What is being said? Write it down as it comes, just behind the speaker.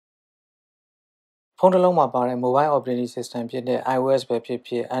ဖုန်းတစ်လုံးမှာပါတဲ့ mobile operating system ဖြစ်တဲ့ iOS ပဲဖြစ်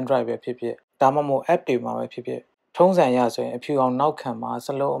ဖြစ် Android ပဲဖြစ်ဖြစ်ဒါမှမဟုတ် app တွေမှာပဲဖြစ်ဖြစ်ထုံးစံရဆိုရင်အဖြူအောင်နောက်ခံမှာစ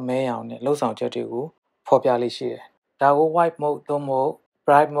လုံးအမဲရောင်နဲ့လှုပ်ဆောင်ချက်တွေကိုဖော်ပြလေးရှိတယ်။ဒါကို white mode သို့မဟုတ်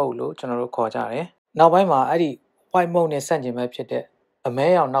bright mode လို့ကျွန်တော်တို့ခေါ်ကြတယ်။နောက်ပိုင်းမှာအဲ့ဒီ white mode နဲ့ဆန့်ကျင်ဘက်ဖြစ်တဲ့အမဲ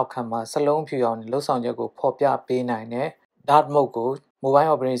ရောင်နောက်ခံမှာစလုံးအဖြူရောင်နဲ့လှုပ်ဆောင်ချက်ကိုဖော်ပြပေးနိုင်တဲ့ dark mode ကို mobile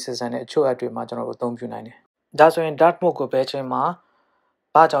operating system နဲ့အချို့ app တွေမှာကျွန်တော်တို့အသုံးပြုနိုင်တယ်။ဒါဆိုရင် dark mode ကိုဘယ်ချိန်မှာ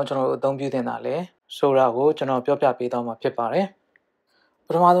ဘာကြောင့်ကျွန်တော်တို့အသုံးပြုသင့်တာလဲဆိုတာကိုကျွန်တော်ပြောပြပေးသွားမှာဖြစ်ပါတယ်။ပ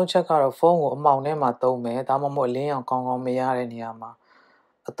ထမဆုံးချက်ကတော့ဖုန်းကိုအမှောင်ထဲမှာသုံးမယ်ဒါမှမဟုတ်အလင်းရောင်ကောင်းကောင်းမရတဲ့နေရာမှာ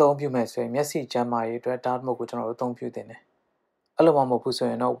အသုံးပြုမယ်ဆိုရင်မျက်စိကျန်းမာရေးအတွက် dark mode ကိုကျွန်တော်တို့အသုံးပြုသင့်တယ်။အဲ့လိုမှမဟုတ်ဘူးဆို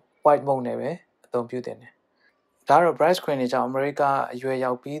ရင်တော့ white mode နဲ့ပဲအသုံးပြုသင့်တယ်။ဒါတော့ bright screen တွေကြောင့်အမေရိကအရွယ်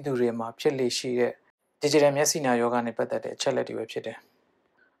ရောက်ပြီးသူတွေမှာဖြစ်လေရှိတဲ့ digital မျက်စိနာရောဂါနဲ့ပတ်သက်တဲ့အချက်လက်တွေပဲဖြစ်တယ်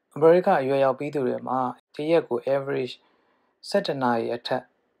။အမေရိကအရွယ်ရောက်ပြီးသူတွေမှာတစ်ရက်ကို average 17နာရီအထက်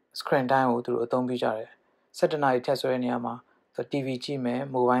screen time ကိုသူတို့အသုံးပြုကြတယ်။17နာရီထက်ဆိုတဲ့နေရာမှာTV ကြည့်မယ်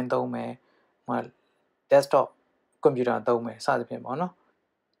mobile သုံးမယ်desktop computer သုံးမယ်စသဖြင့်ပေါ့နော်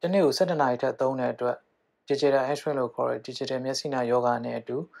။ဒီနေ့ကို17နာရီထက်သုံးတဲ့အတွက် digital eye strain လို့ခေါ်တဲ့ digital မျက်စိနာရောဂါနဲ့အ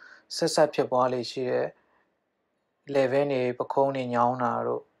တူဆက်ဖြစ်ပွားလေရှိတဲ့ level တွေပခုံးတွေညောင်းတာ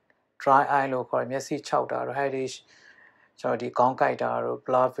တို့ dry eye လို့ခေါ်တဲ့မျက်စိခြောက်တာတို့ headache ကျွန်တော်ဒီခေါင်းကိုက်တာတို့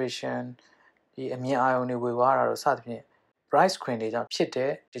blur vision ဒီအမြင်အာရုံတွေဝေဝါးတာတို့စသဖြင့် bright screen တွေကြောင့်ဖြစ်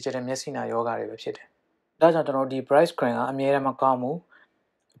တဲ့ digital မျက်စိနာရောဂါတွေပဲဖြစ်တယ်။ဒါကြောင့်ကျွန်တော်ဒီ bright screen ကအမြဲတမ်းမကောင်းဘူး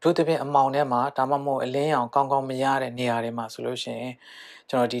။အထူးသဖြင့်အမှောင်ထဲမှာဒါမှမဟုတ်အလင်းရောင်ကောင်းကောင်းမရတဲ့နေရာတွေမှာဆိုလို့ရှိရင်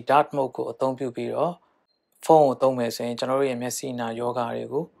ကျွန်တော်ဒီ dark mode ကိုအသုံးပြုပြီးတော့ဖုန်းကိုသုံးမယ်ဆိုရင်ကျွန်တော်တို့ရဲ့မျက်စိနာရောဂါတွေ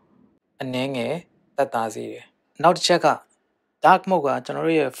ကိုအနည်းငယ်သက်သာစေတယ်။နောက်တစ်ချက်က dark mode ကကျွန်တော်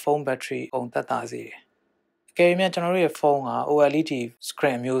တို့ရဲ့ဖုန်း battery ပုံသက်သာစေတယ်။အကယ်၍ကျွန်တော်တို့ရဲ့ဖုန်းက OLED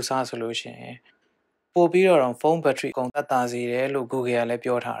screen မျိုးစားဆိုလို့ရှိရင်ပို့ပြီးတော့ဖုန်း battery ကုန်သက်သာစေတယ်လို့ Google ကလည်း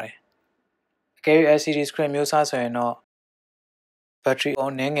ပြောထားတယ်။အကယ်၍ LCD screen မျိုးစားဆိုရင်တော့ battery အ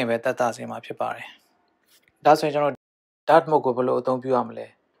နည်းငယ်ပဲသက်သာစေမှာဖြစ်ပါတယ်။ဒါဆိုရင်ကျွန်တော် dark mode ကိုဘယ်လိုအသုံးပြုရမလဲ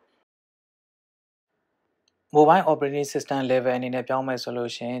။ mobile operating system level အနေနဲ့ပြောင်းမယ်ဆို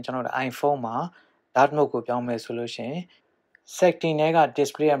လို့ရှိရင်ကျွန်တော်တို့ iPhone မှာ dark mode ကိုပြောင်းမယ်ဆိုလို့ရှိရင် setting တွေက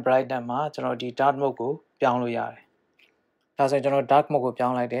display and brightness မှာကျွန်တော်ဒီ dark mode ကိုပြောင်းလို့ရတယ်။ဒါဆိုရင်ကျွန်တော် dark mode ကိုပြော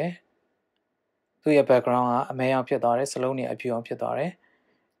င်းလိုက်တယ်။သူ့ရဲ့ background ကအမဲရောင်ဖြစ်သွားတယ်စလုံးတွေအဖြူအောင်ဖြစ်သွားတယ်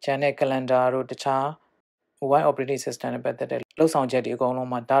။ channel calendar တို့တခြား mobile operating system နဲ့ပတ်သက်တဲ့လှုပ်ဆောင်ချက်တွေအကုန်လုံး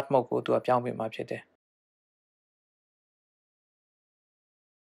မှာ dark mode ကိုသူကပြောင်းပေးမှာဖြစ်တယ်။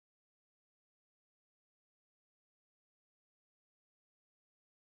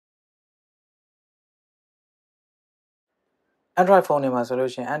 Android phone တွေမှာဆို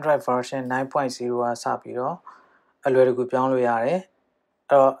လို့ရှိရင် Android version 9.0 ကစပြီးတော့အလွယ်တကူပြောင်းလို့ရတယ်။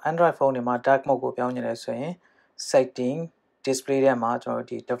အဲ့တော့ Android phone တွေမှာ dark mode ကိုပြောင်းချင်တယ်ဆိုရင် setting display ထဲမှာကျွန်တော်တို့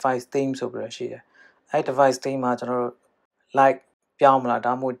ဒီ device theme ဆိုပြီးတော့ရှိတယ်။အဲ့ device theme မှာကျွန်တော်တို့ light ပြောင်းမလား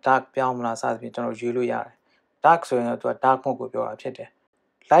ဒါမှမဟုတ် dark ပြောင်းမလားစသဖြင့်ကျွန်တော်ရွေးလို့ရတယ်။ dark ဆိုရင်တော့သူက dark mode ကိုပြောတာဖြစ်တယ်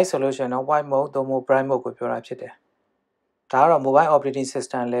။ light ဆိုလို့ရှိရင်တော့ white mode သို့မဟုတ် bright mode ကိုပြောတာဖြစ်တယ်။ဒါကတော့ mobile operating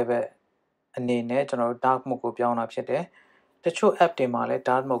system level အနေနဲ့ကျွန်တော်တို့ dark mode ကိုပြောင်းတာဖြစ်တယ်။တချို့ app တွေမှာလည်း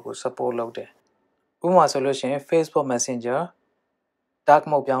dark mode ကို support လုပ်တယ်။ဥပမာဆိုလို့ရှိရင် Facebook Messenger dark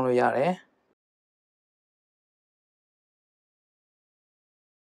mode ပြောင်းလို့ရတယ်။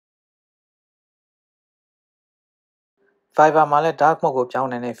 Viber မှာလည်း dark mode ကိုပြောင်း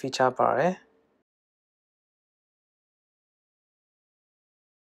နိုင်တဲ့ feature ပါတယ်။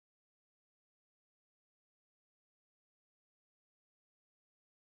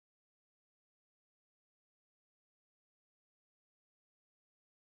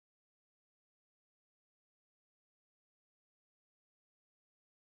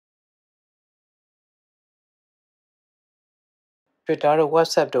 Twitter တို့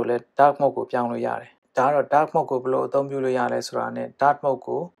WhatsApp တို့လည်း dark mode ကိုပြောင်းလို့ရတယ်။ဒါကတော့ dark mode ကိုဘယ်လိုအသုံးပြုလို့ရလဲဆိုတာနဲ့ dark mode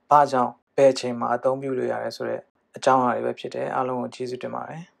ကိုဘာကြောင့်ဘယ်အချိန်မှာအသုံးပြုလို့ရလဲဆိုတဲ့အကြောင်းအရာတွေပဲဖြစ်တယ်။အားလုံးကိုကျေးဇူးတင်ပါ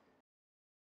တယ်။